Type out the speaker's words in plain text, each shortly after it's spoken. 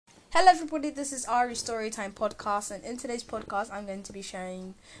Hello everybody, this is Ari Storytime Podcast, and in today's podcast I'm going to be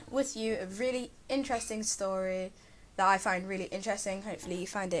sharing with you a really interesting story that I find really interesting. Hopefully you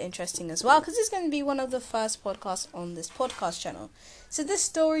find it interesting as well, because it's going to be one of the first podcasts on this podcast channel. So this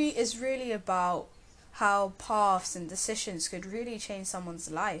story is really about how paths and decisions could really change someone's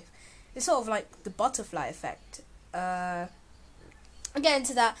life. It's sort of like the butterfly effect. I'll get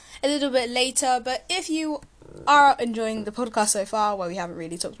into that a little bit later, but if you are enjoying the podcast so far, well, we haven't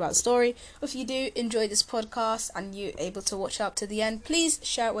really talked about the story, or if you do enjoy this podcast and you're able to watch up to the end, please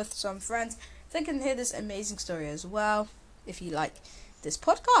share it with some friends so they can hear this amazing story as well, if you like this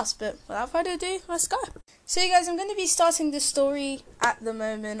podcast. But without further ado, let's go. So you guys, I'm going to be starting this story at the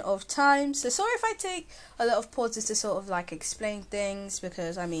moment of time, so sorry if I take a lot of pauses to sort of like explain things,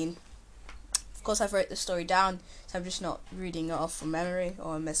 because of course, I've wrote the story down, so I'm just not reading it off from memory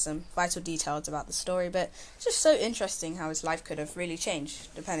or miss some vital details about the story. But it's just so interesting how his life could have really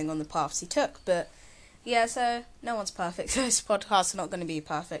changed depending on the paths he took. But yeah, so no one's perfect. So this podcast is not going to be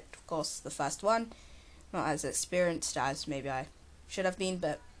perfect. Of course, the first one, not as experienced as maybe I should have been.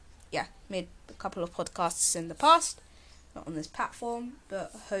 But yeah, made a couple of podcasts in the past, not on this platform,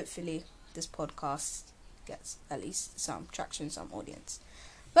 but hopefully this podcast gets at least some traction, some audience.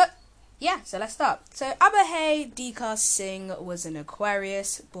 But yeah, so let's start. So Abhay Dika Singh was an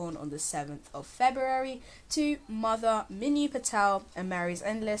Aquarius, born on the 7th of February, to mother Minu Patel, a Mary's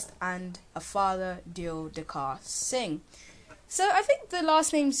Endless, and a father Dil Dikar Singh. So I think the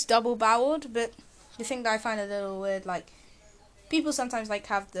last name's double-barreled, but the thing that I find a little weird, like, people sometimes like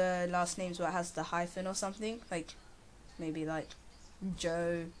have the last names where it has the hyphen or something, like maybe like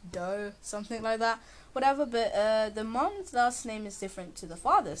Joe Doe, something like that, whatever. But the mom's last name is different to the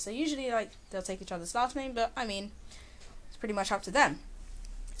father, so usually like they'll take each other's last name, but I mean, it's pretty much up to them.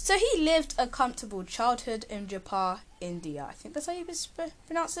 So he lived a comfortable childhood in Jaipur, India. I think that's how you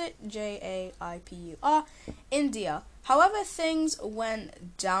pronounce it, Jaipur, India. However, things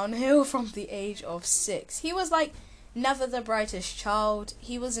went downhill from the age of 6. He was like never the brightest child.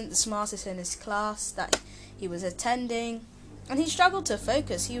 He wasn't the smartest in his class that he was attending, and he struggled to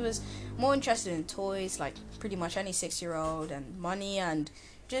focus. He was more interested in toys, like pretty much any 6-year-old, and money, and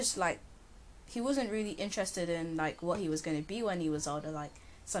just like he wasn't really interested in like what he was going to be when he was older. Like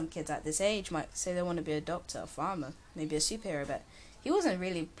some kids at this age might say they want to be a doctor, a farmer, maybe a superhero, but he wasn't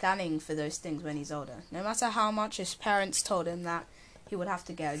really planning for those things when he's older. No matter how much his parents told him that he would have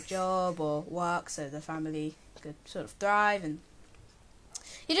to get a job or work so the family could sort of thrive, and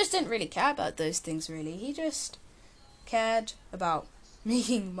he just didn't really care about those things really. He just cared about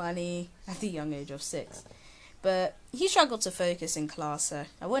making money at the young age of 6. But he struggled to focus in class, so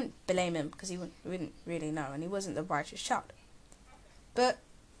I wouldn't blame him, because he wouldn't really know, and he wasn't the brightest child. But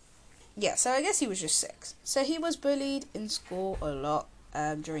yeah, so I guess he was just 6. So he was bullied in school a lot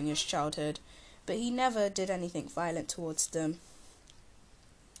during his childhood, but he never did anything violent towards them.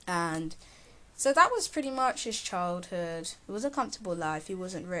 And so that was pretty much his childhood. It was a comfortable life. He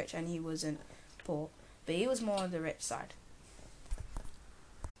wasn't rich and he wasn't poor, but he was more on the rich side.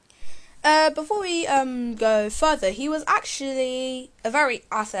 Before we go further, he was actually a very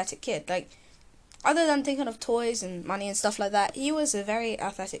athletic kid. Like, other than thinking of toys and money and stuff like that, he was a very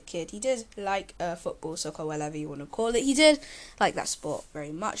athletic kid. He did like football, soccer, whatever you want to call it. He did like that sport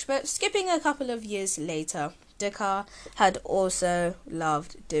very much. But skipping a couple of years later, Dikar had also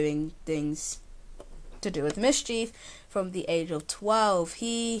loved doing things to do with mischief from the age of 12.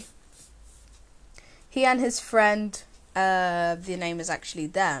 He and his friend, the name is actually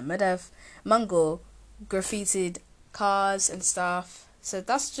there, Madhav Mangal, graffitied cars and stuff. So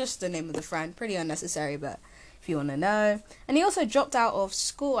that's just the name of the friend. Pretty unnecessary, but if you want to know. And he also dropped out of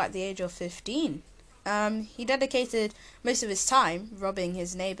school at the age of 15. He dedicated most of his time robbing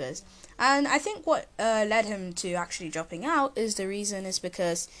his neighbours. And I think what led him to actually dropping out is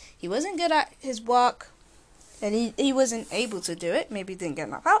because he wasn't good at his work, and he wasn't able to do it. Maybe he didn't get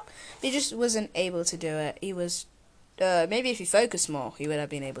enough help, but he just wasn't able to do it. He was, maybe if he focused more, he would have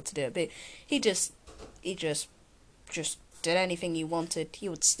been able to do it. But he just did anything he wanted. He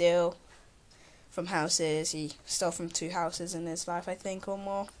would steal from houses. He stole from 2 houses in his life, I think, or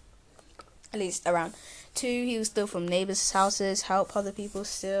more. At least around 2. He would steal from neighbours' houses, help other people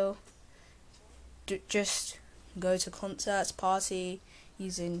steal. Just go to concerts, party,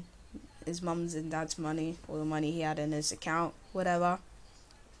 using his mum's and dad's money, or the money he had in his account, whatever.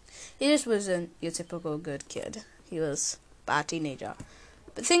 He just wasn't your typical good kid. He was a bad teenager.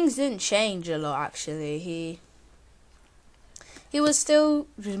 But things didn't change a lot, actually. He was still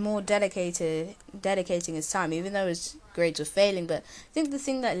more dedicating his time, even though his grades were failing. But I think the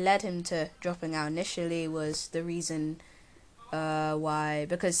thing that led him to dropping out initially was the reason Why?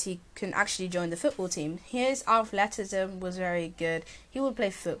 Because he can actually join the football team. His athleticism was very good. He would play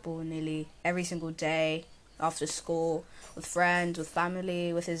football nearly every single day after school, with friends, with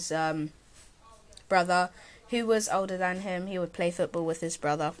family, with his brother, who was older than him. He would play football with his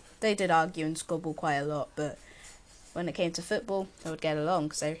brother. They did argue and squabble quite a lot, but when it came to football, they would get along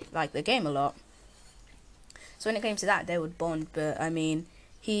because they liked the game a lot. So when it came to that, they would bond. But I mean,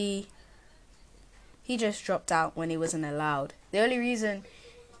 he just dropped out when he wasn't allowed. The only reason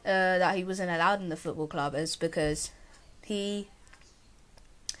that he wasn't allowed in the football club is because he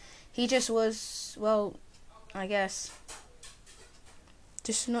just was, well, I guess,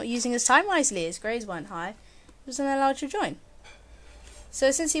 just not using his time wisely. His grades weren't high. He wasn't allowed to join.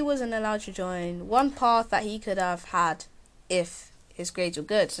 So since he wasn't allowed to join, one path that he could have had if his grades were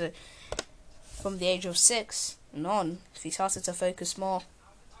good, so from the age of 6 and on, if he started to focus more,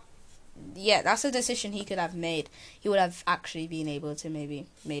 yeah, that's a decision he could have made. He would have actually been able to maybe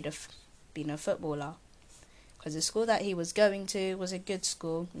been a footballer, because the school that he was going to was a good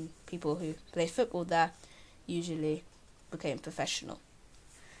school, and people who played football there usually became professional.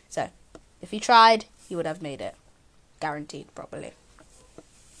 So if he tried, he would have made it, guaranteed, probably.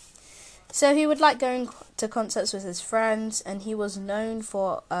 So he would like going to concerts with his friends, and he was known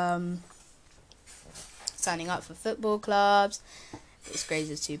for signing up for football clubs. His grades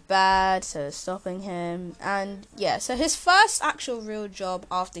are too bad, so it's stopping him. And yeah, so his first actual real job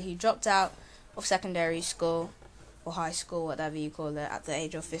after he dropped out of secondary school or high school, whatever you call it, at the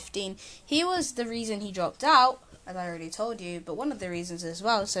age of 15, he was the reason he dropped out, as I already told you, but one of the reasons as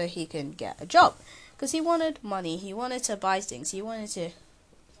well, so he can get a job, because he wanted money. He wanted to buy things. He wanted to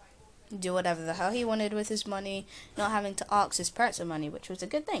do whatever the hell he wanted with his money, not having to ask his parents for money, which was a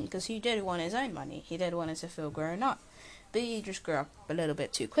good thing, because he did want his own money. He did want to feel grown up. But he just grew up a little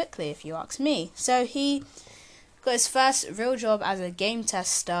bit too quickly, if you ask me. So he got his first real job as a game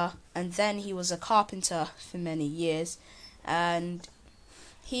tester, and then he was a carpenter for many years. And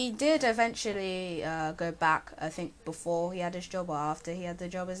he did eventually go back, I think, before he had his job or after he had the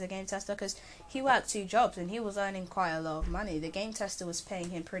job as a game tester, because he worked 2 jobs and he was earning quite a lot of money. The game tester was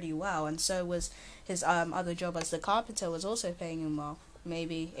paying him pretty well, and so was his other job as the carpenter was also paying him well.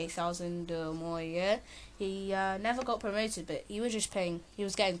 Maybe 8,000 or more a year. He never got promoted, but he was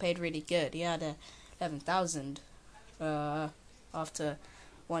getting paid really good. He had 11,000 after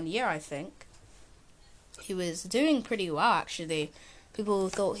 1 year, I think. He was doing pretty well, actually. People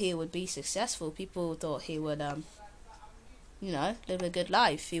thought he would be successful. People thought he would, live a good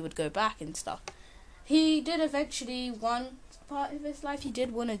life. He would go back and stuff. He did eventually, one part of his life, he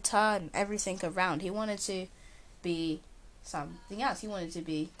did want to turn everything around. He wanted to be something else. He wanted to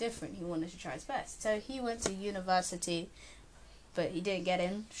be different. He wanted to try his best. So he went to university, but he didn't get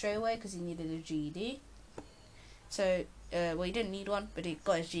in straight away because he needed a GED. So, he didn't need one, but he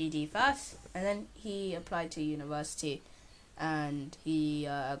got his GED first, and then he applied to university, and he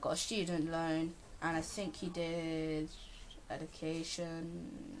got a student loan, and I think he did education.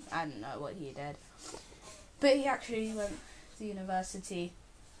 I don't know what he did, but he actually went to university.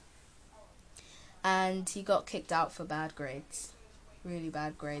 And he got kicked out for bad grades, really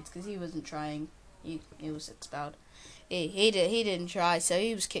bad grades, because he wasn't trying. He was expelled. He didn't try, so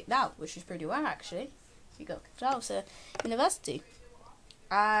he was kicked out, which is pretty well, actually. He got kicked out of university,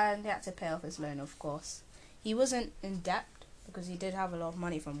 and he had to pay off his loan, of course. He wasn't in debt because he did have a lot of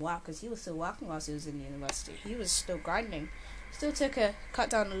money from work, because he was still working whilst he was in university. He was still grinding. Still cut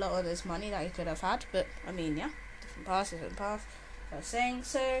down a lot of his money that he could have had, but I mean, yeah, different path. I was saying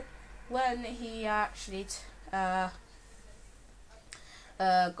so. When he actually got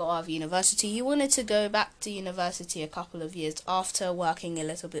out of university, he wanted to go back to university a couple of years after working a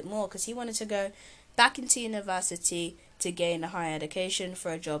little bit more, because he wanted to go back into university to gain a higher education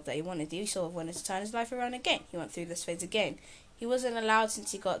for a job that he wanted. He sort of wanted to turn his life around again. He went through this phase again. He wasn't allowed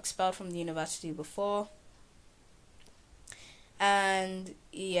since he got expelled from the university before. And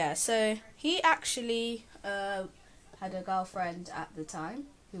yeah, so he actually had a girlfriend at the time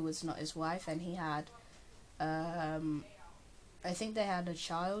who was not his wife, and he had, I think they had a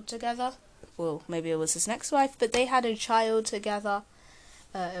child together. Well, maybe it was his next wife, but they had a child together.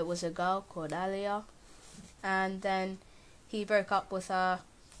 It was a girl called Alia, and then he broke up with her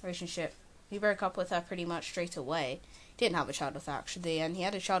relationship. He broke up with her pretty much straight away. He didn't have a child with her, actually, and he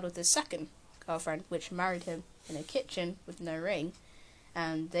had a child with his second girlfriend, which married him in a kitchen with no ring,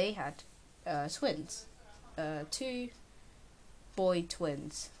 and they had twins, 2 boy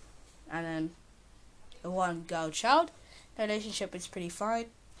twins, and then a 1 girl child. The relationship is pretty fine,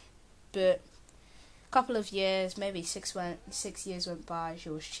 but couple of years, maybe 6 years went by. She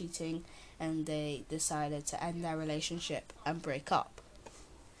was cheating, and they decided to end their relationship and break up.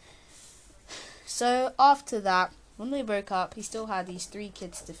 So after that, when they broke up, he still had these 3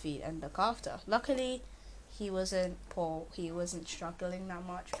 kids to feed and look after. Luckily, he wasn't poor, he wasn't struggling that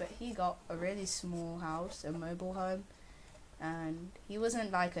much, but he got a really small house, a mobile home, and he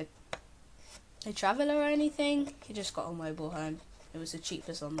wasn't like a traveller or anything. He just got a mobile home. It was the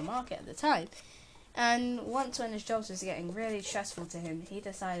cheapest on the market at the time. And once when his job was getting really stressful to him, he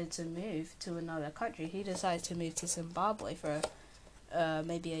decided to move to another country. He decided to move to Zimbabwe for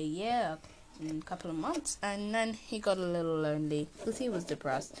maybe a year, a couple of months, and then he got a little lonely because he was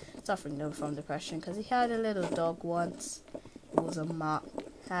depressed, suffering from depression, because he had a little dog once. It was a mutt.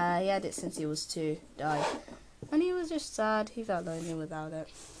 He had it since he was 2, died, and he was just sad. He felt lonely without it,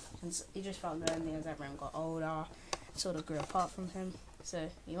 and he just felt lonely as everyone got older, sort of grew apart from him.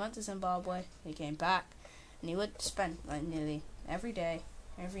 So he went to Zimbabwe, he came back, and he would spend like nearly every day,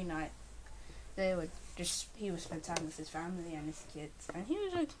 every night. He would spend time with his family and his kids, and he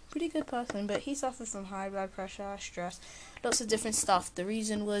was a pretty good person, but he suffered from high blood pressure, stress, lots of different stuff. The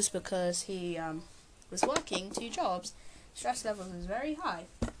reason was because he was working 2 jobs. Stress levels was very high.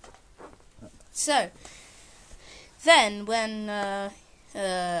 So then when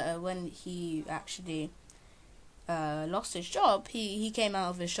he actually lost his job, he came out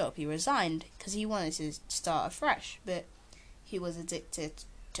of his job. He resigned because he wanted to start afresh, but he was addicted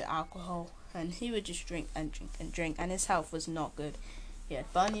to alcohol, and he would just drink and drink and drink, and his health was not good. He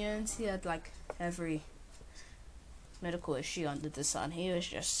had bunions, he had like every medical issue under the sun. He was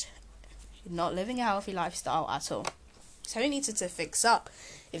just not living a healthy lifestyle at all. So he needed to fix up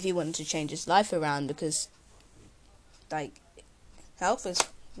if he wanted to change his life around, because like health is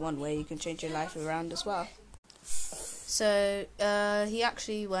one way you can change your life around as well. So he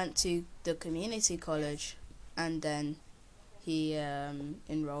actually went to the community college, and then he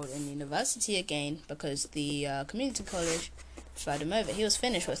enrolled in university again, because the community college referred him over. He was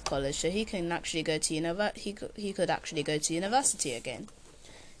finished with college, so he can actually go to he could actually go to university again.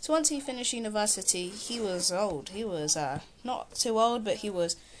 So once he finished university, he was old. He was not too old, but he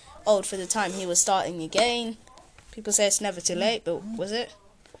was old for the time. He was starting again. People say it's never too late, but was it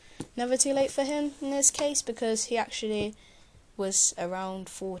never too late for him in this case? Because he actually was around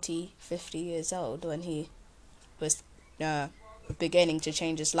 40, 50 years old when he was beginning to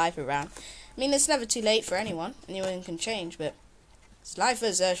change his life around. I mean, it's never too late for anyone. Anyone can change, but his life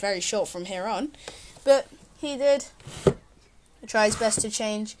is very short from here on. But he did try his best to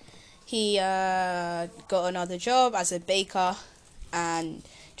change. He got another job as a baker and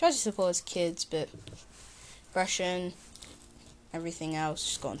tried to support his kids, but depression, everything else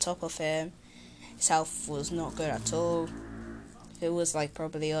just got on top of him. His health was not good at all. It was like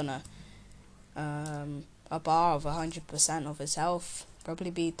probably on a bar of 100% of his health, probably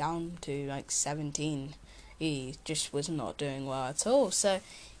be down to like 17. He just was not doing well at all. So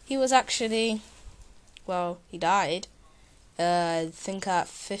he was actually, he died, I think at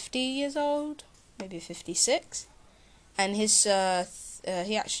 50 years old, maybe 56. And his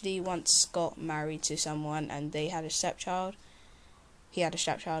he actually once got married to someone, and they had a stepchild. He had a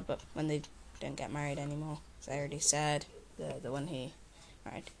stepchild, but when they didn't get married anymore, as I already said, the one he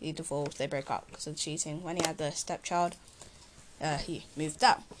married, he divorced, they broke up because of cheating. When he had the stepchild, he moved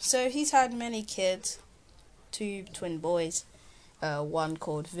out. So he's had many kids, 2 twin boys, one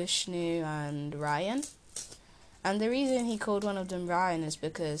called Vishnu and Ryan. And the reason he called one of them Ryan is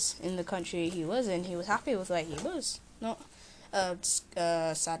because in the country he was in, he was happy with where he was. Not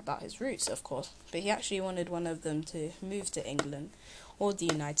sad about his roots, of course, but he actually wanted one of them to move to England or the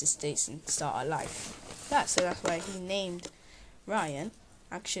United States and start a life. So that's why he named Ryan.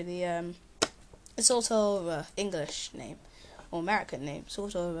 Actually, it's also an English name or American name,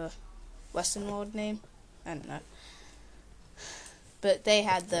 sort of a Western world name. I don't know. But they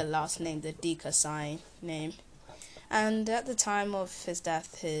had the last name, the Dika sign name. And at the time of his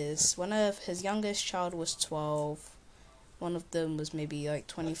death, one of his youngest child was 12. One of them was maybe like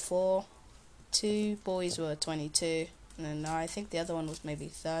 24. 2 boys were 22. And then I think the other one was maybe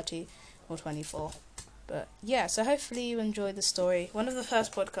 30 or 24. But yeah, so hopefully you enjoyed the story. One of the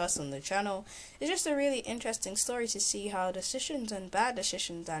first podcasts on the channel. It's just a really interesting story to see how decisions and bad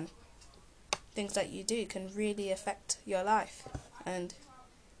decisions and things that you do can really affect your life. And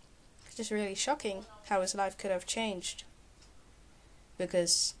it's just really shocking how his life could have changed,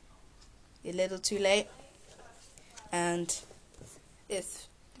 because a little too late, and if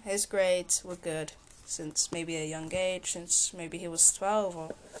his grades were good since maybe a young age, since maybe he was 12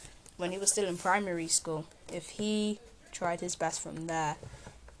 or when he was still in primary school, if he tried his best from there,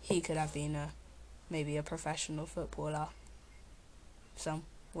 he could have been a maybe a professional footballer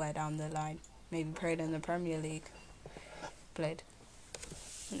somewhere down the line. Maybe played in the Premier League. But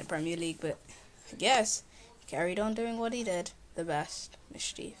yes, he carried on doing what he did the best,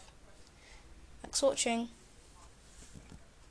 mischief. Thanks for watching.